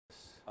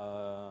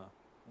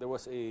there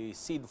was a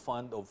seed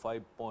fund of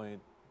 5.5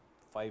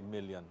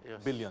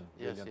 billion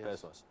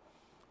pesos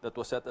that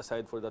was set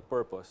aside for that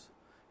purpose.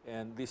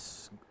 And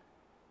this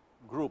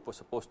group was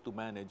supposed to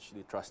manage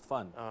the trust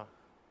fund.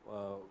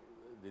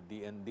 The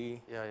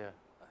DND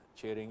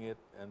chairing it,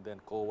 and then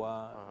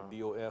COA,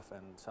 DOF,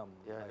 and some,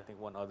 I think,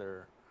 one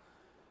other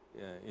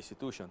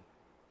institution.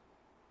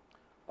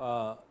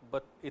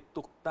 But it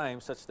took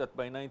time such that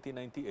by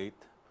 1998,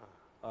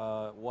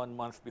 1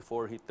 month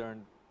before he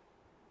turned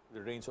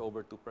the reins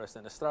over to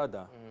President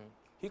Estrada,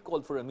 he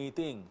called for a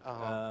meeting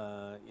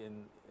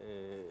in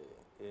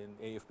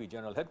AFP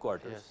General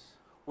Headquarters,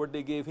 where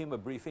they gave him a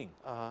briefing.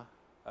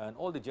 And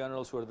all the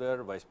generals were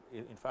there.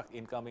 In fact,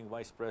 incoming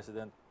Vice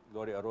President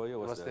Gloria Arroyo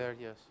was there.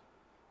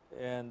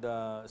 And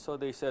so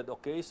they said,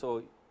 okay,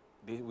 so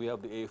we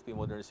have the AFP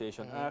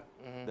Modernization Act.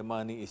 The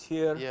money is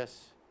here,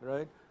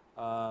 right?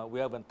 We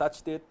haven't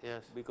touched it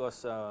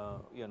because,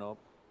 you know,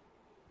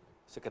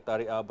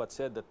 Secretary Abat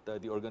said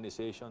that the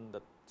organization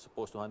that's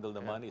supposed to handle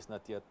the money is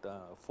not yet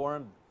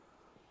formed.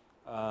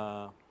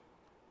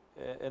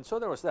 And so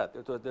there was that.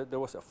 There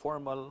was a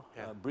formal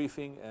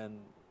briefing and,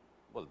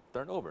 well,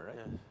 turnover,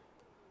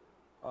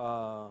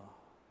 right?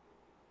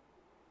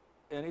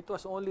 And it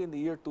was only in the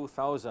year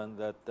 2000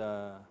 that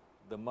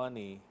the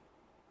money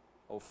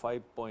of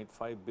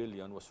 5.5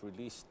 billion was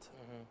released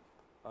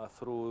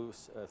through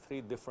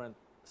 3 different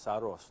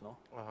SAROs, no?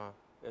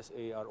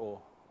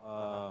 SARO,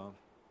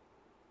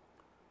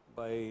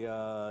 by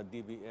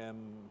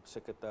DBM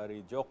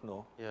Secretary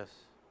Jokno.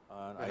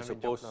 And I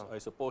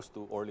suppose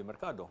to Orly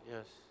Mercado.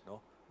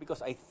 No?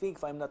 Because I think,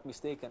 if I'm not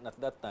mistaken, at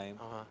that time,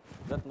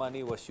 that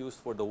money was used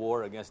for the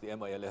war against the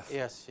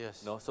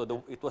MILF. No?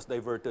 So it was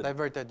diverted.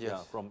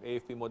 From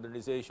AFP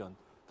modernization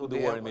to the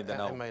war in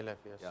Mindanao. MILF,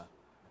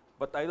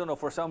 But I don't know,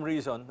 for some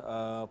reason,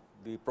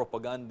 the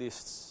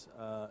propagandists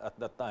at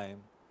that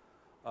time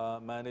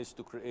managed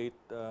to create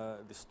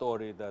the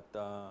story that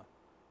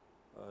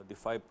the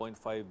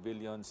 5.5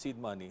 billion seed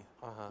money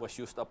was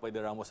used up by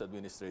the Ramos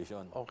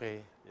administration.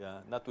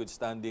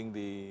 Notwithstanding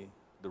the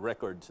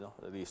records, no?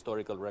 The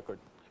historical record.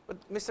 But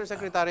Mr.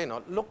 Secretary,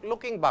 no,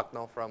 looking back,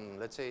 no, from,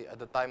 let's say, at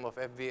the time of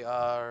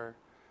FVR,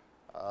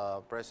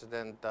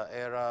 President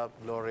era,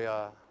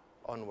 Gloria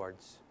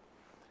onwards,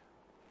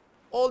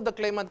 all the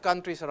claimant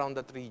countries around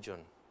that region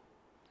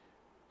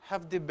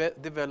have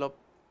developed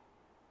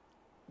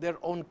their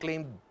own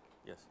claimed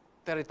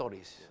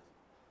territories.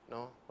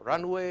 No,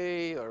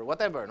 runway or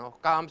whatever, no,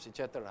 camps,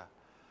 etc.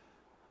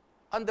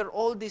 Under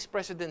all these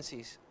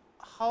presidencies,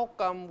 how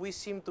come we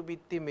seem to be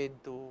timid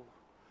to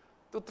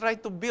try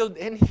to build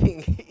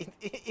anything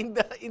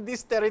in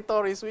these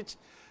territories which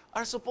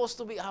are supposed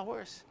to be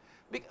ours?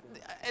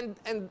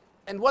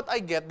 And what I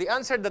get, the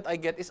answer that I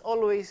get is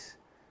always,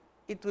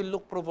 it will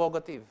look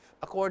provocative,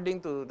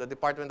 according to the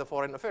Department of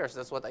Foreign Affairs.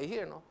 That's what I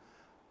hear, no?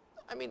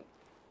 I mean,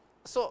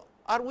 so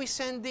are we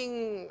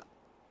sending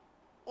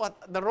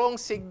the wrong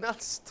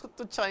signals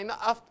to China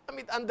after,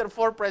 under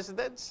 4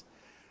 presidents?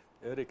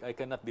 Eric, I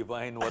cannot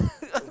divine what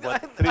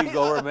 3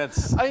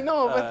 governments I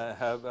know,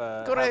 have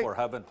or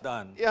haven't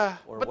done,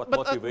 or what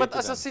motivated them. But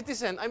as a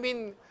citizen,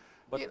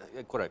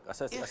 correct.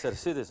 As a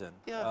citizen,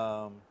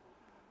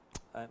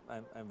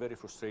 I'm very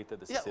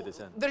frustrated as a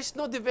citizen. There's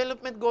no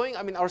development going.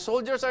 Our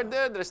soldiers are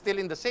there. They're still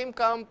in the same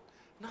camp.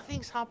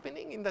 Nothing's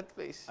happening in that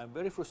place. I'm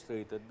very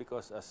frustrated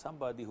because as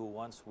somebody who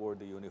once wore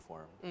the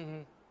uniform,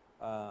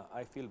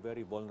 I feel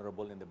very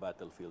vulnerable in the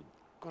battlefield.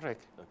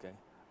 Correct. Okay.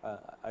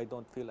 I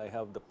don't feel I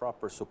have the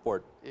proper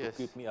support to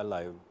keep me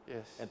alive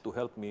and to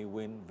help me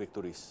win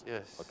victories.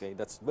 Okay.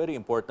 That's very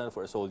important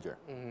for a soldier,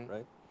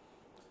 right?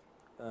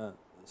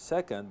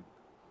 Second,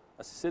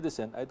 as a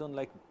citizen, I don't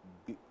like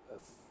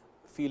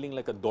feeling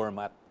like a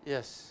doormat.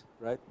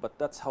 Right. But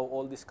that's how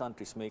all these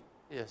countries make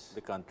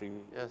the country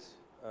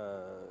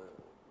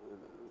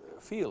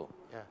feel.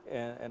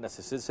 And as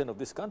a citizen of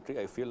this country,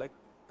 I feel like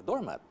a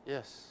doormat.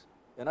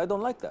 And I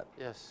don't like that.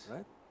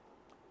 Right?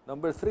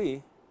 Number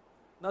 3,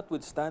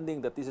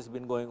 notwithstanding that this has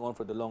been going on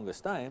for the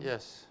longest time,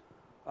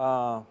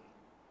 well,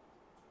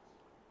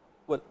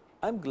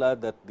 I'm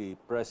glad that the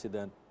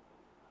President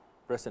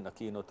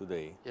Aquino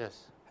today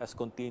has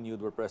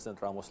continued where President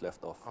Ramos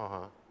left off.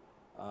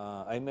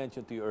 I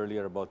mentioned to you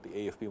earlier about the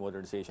AFP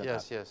Modernization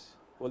Act.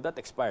 Well, that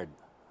expired.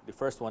 The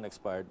first one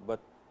expired, but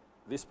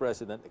this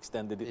president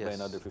extended it by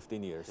another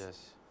 15 years.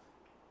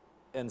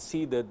 And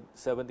ceded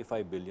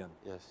 75 billion.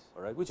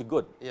 All right, which is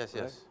good.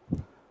 Right?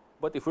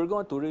 But if we're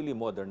going to really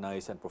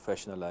modernize and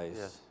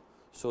professionalize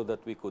so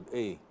that we could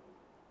A,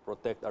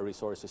 protect our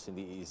resources in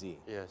the EEZ,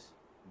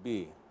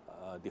 B,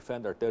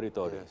 defend our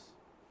territory,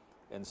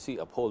 and C,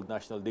 uphold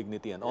national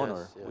dignity and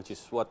honor, which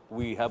is what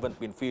we haven't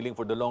been feeling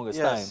for the longest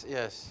time,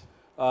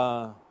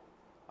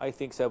 I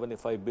think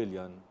 75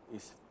 billion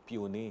is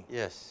puny.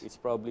 It's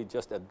probably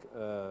just a,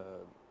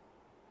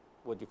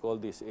 what you call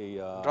this,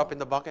 a... drop in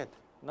the bucket.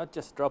 Not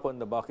just drop in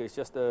the bucket, it's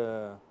just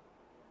a...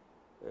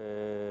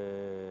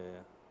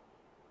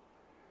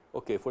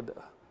 okay,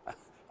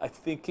 I'm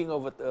thinking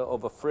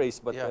of a phrase,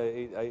 but Yeah.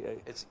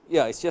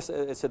 it's just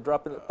it's a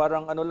drop.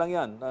 Parang ano lang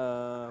yan,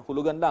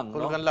 hulugan lang,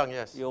 Hulugan no? lang,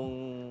 yes.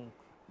 Yung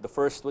the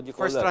first, what do you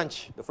call First that?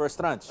 tranche. The first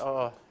tranche.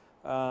 Oo.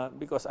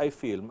 Because I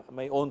feel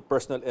my own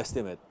personal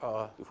estimate,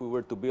 if we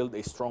were to build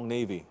a strong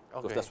navy,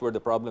 because that's where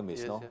the problem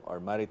is, Yes, no? yeah. Our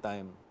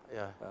maritime,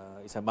 Yeah.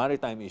 it's a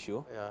maritime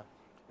issue. Yeah.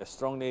 A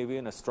strong navy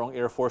and a strong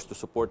air force to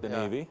support the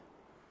Yeah. navy,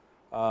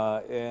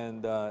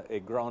 and a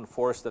ground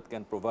force that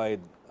can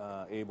provide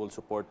able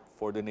support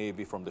for the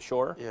navy from the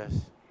shore, Yes.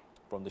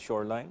 from the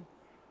shoreline.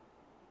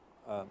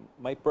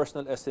 My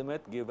personal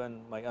estimate,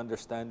 given my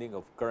understanding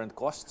of current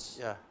costs,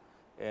 Yeah.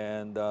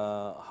 and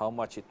how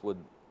much it would,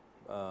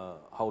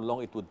 how long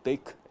it would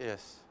take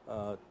Yes.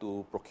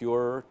 to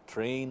procure,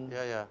 train,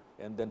 Yeah, yeah.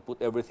 and then put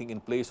everything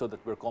in place so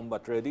that we're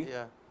combat ready.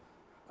 Yeah.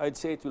 I'd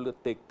say it will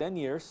take 10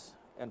 years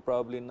and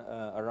probably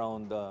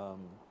around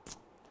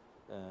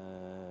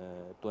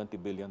 $20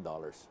 billion.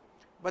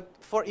 But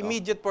for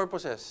immediate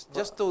purposes,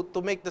 just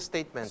to make the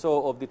statement.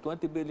 So of the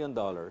 $20 billion,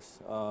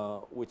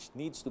 which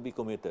needs to be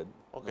committed,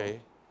 Okay.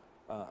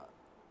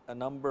 a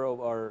number of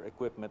our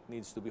equipment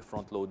needs to be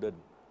front-loaded.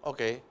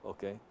 Okay.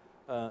 Okay,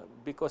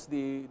 because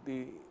the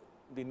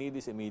need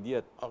is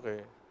immediate.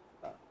 Okay.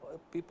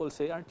 People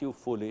say, "Aren't you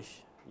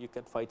foolish? You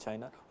can fight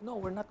China." No,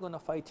 we're not going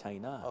to fight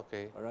China.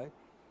 Okay. All right,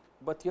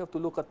 but you have to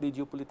look at the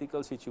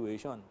geopolitical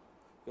situation.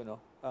 You know,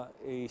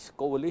 a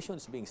coalition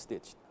is being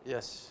stitched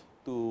Yes.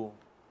 to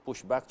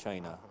push back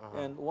China,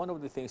 and one of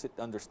the things it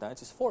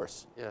understands is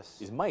force, Yes.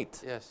 is might.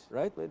 Yes.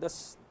 Right?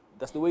 That's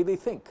the way they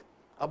think.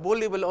 A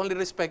bully will only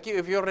respect you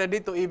if you're ready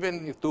to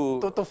even To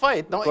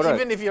fight. No, correct.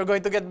 even if you're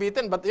going to get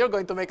beaten, but you're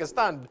going to make a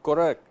stand.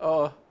 Correct.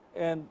 Oh.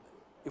 And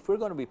if we're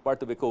going to be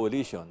part of a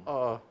coalition,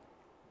 Oh.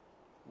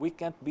 we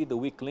can't be the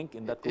weak link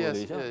in that Yes,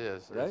 coalition,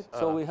 yes, right? yes.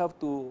 So we have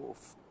to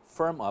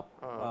firm up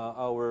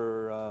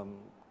our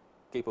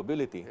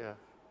capability Yeah.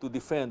 to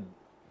defend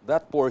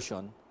that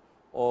portion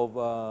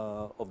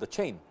of the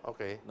chain,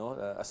 Okay. no,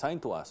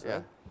 assigned to us,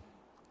 Yeah. right?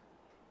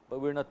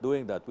 But we're not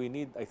doing that. We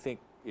need, I think,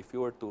 if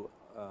you were to,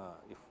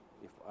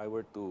 if I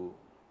were to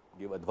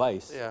give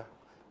advice, Yeah.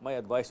 my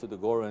advice to the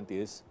government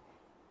is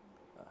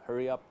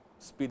hurry up,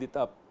 speed it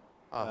up,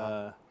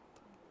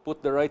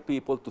 put the right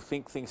people to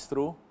think things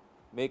through,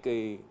 make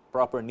a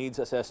proper needs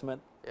assessment,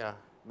 Yeah.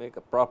 make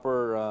a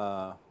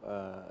proper,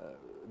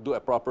 do a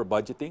proper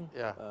budgeting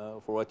Yeah.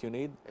 for what you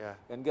need, Yeah.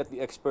 and get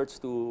the experts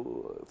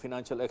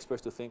financial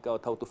experts to think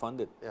out how to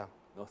fund it. Yeah.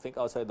 You know, think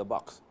outside the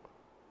box.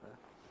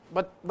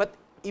 But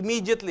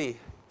immediately,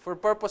 for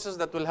purposes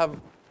that will have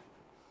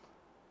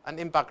an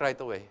impact right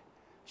away,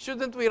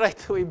 shouldn't we right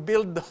away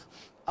build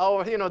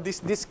our,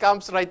 these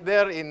camps right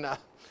there in,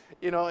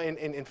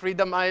 in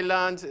Freedom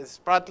Islands,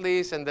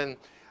 Spratlys, and then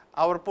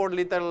our poor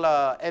little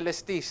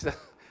LSTs?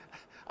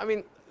 I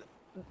mean,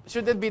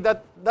 should it be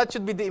that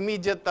should be the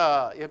immediate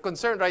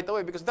concern right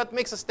away, because that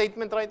makes a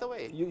statement right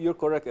away. You're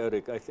correct,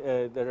 Eric.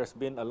 There has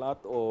been a lot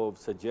of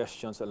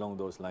suggestions along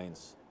those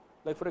lines.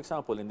 Like, for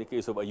example, in the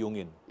case of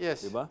Ayungin,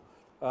 Yes. diba?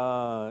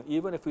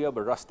 Even if we have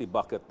a rusty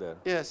bucket there,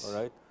 Yes. all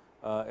right,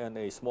 and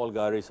a small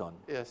garrison,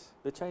 Yes.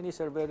 the Chinese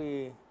are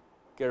very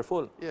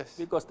careful. Yes.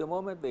 Because the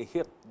moment they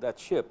hit that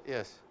ship,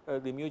 Yes.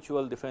 the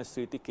Mutual Defense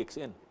Treaty kicks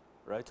in,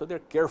 right? So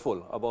they're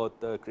careful about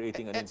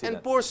creating an incident.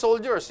 And poor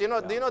soldiers, do you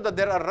know that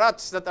there are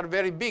rats that are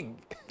very big?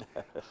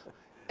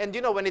 And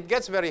when it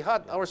gets very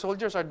hot, our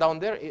soldiers are down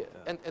there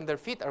and their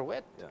feet are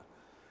wet. Yeah.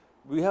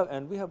 We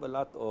have a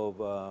lot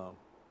of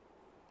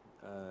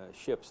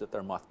ships that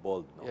are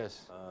mothballed. No?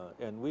 Yes.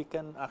 And we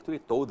can actually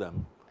tow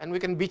them. And we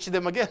can beach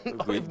them again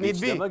We if need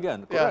beach be. them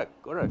again. Yeah.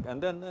 Correct.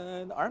 And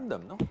then arm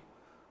them, no?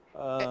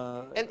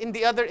 And in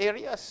the other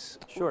areas,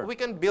 Sure. we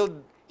can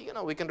build,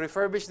 we can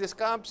refurbish these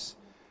camps.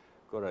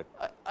 Correct.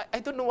 I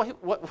don't know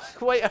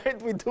why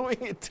aren't we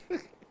doing it?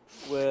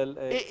 Well,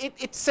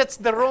 It sets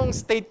the wrong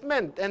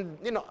statement. And,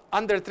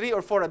 under 3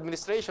 or 4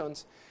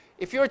 administrations,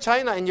 if you're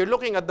China and you're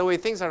looking at the way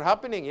things are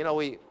happening,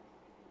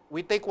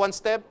 we take 1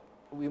 step,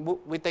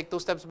 we take 2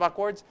 steps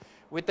backwards,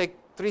 we take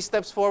 3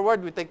 steps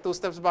forward, we take 2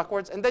 steps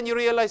backwards, and then you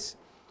realize,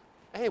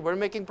 hey, we're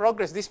making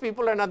progress. These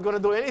people are not going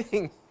to do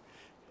anything.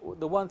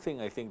 the one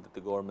thing I think that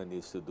the government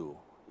needs to do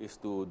is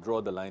to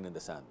draw the line in the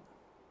sand.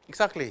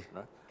 Exactly.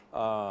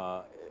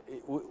 Right?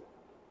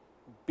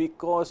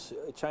 Because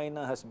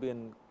China has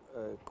been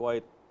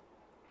quite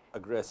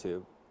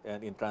aggressive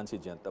and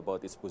intransigent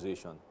about its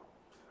position,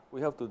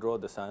 we have to draw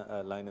the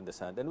line in the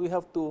sand, and we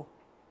have to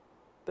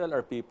tell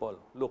our people,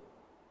 look,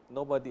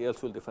 nobody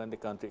else will defend the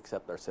country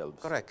except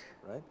ourselves. Correct.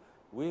 Right?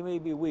 We may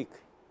be weak,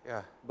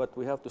 Yeah. but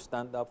we have to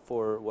stand up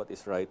for what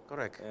is right.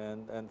 Correct.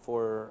 And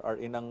for our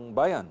inang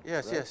bayan.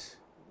 Yes, right? yes.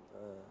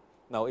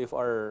 Now, if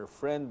our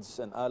friends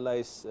and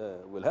allies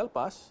will help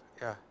us,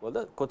 Yeah.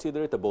 well,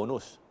 consider it a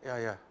bonus. Yeah,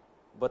 yeah.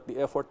 But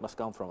the effort must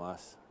come from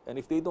us. And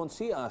if they don't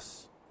see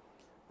us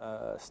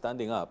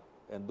standing up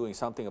and doing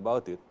something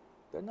about it,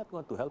 they're not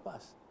going to help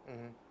us.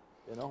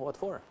 You know, what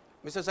for?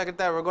 Mr.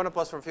 Secretary, we're going to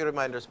pause for a few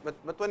reminders. But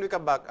when we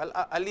come back,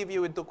 I'll leave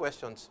you with 2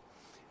 questions.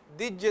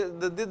 Did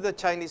the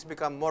Chinese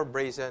become more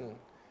brazen,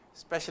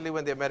 especially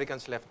when the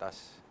Americans left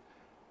us?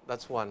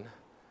 That's one.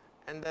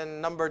 And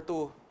then number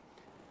two,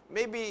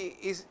 maybe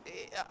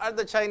are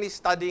the Chinese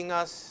studying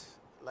us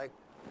like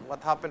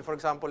what happened, for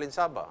example, in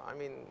Sabah? I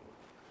mean,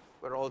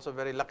 we're also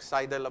very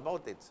lacksidal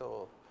about it.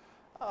 So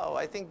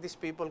I think these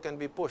people can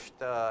be pushed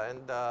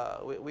and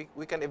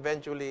we can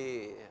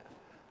eventually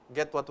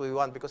get what we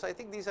want because I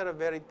think these are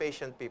very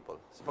patient people.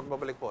 Sa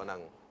pagbabalik po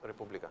ng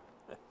Republika.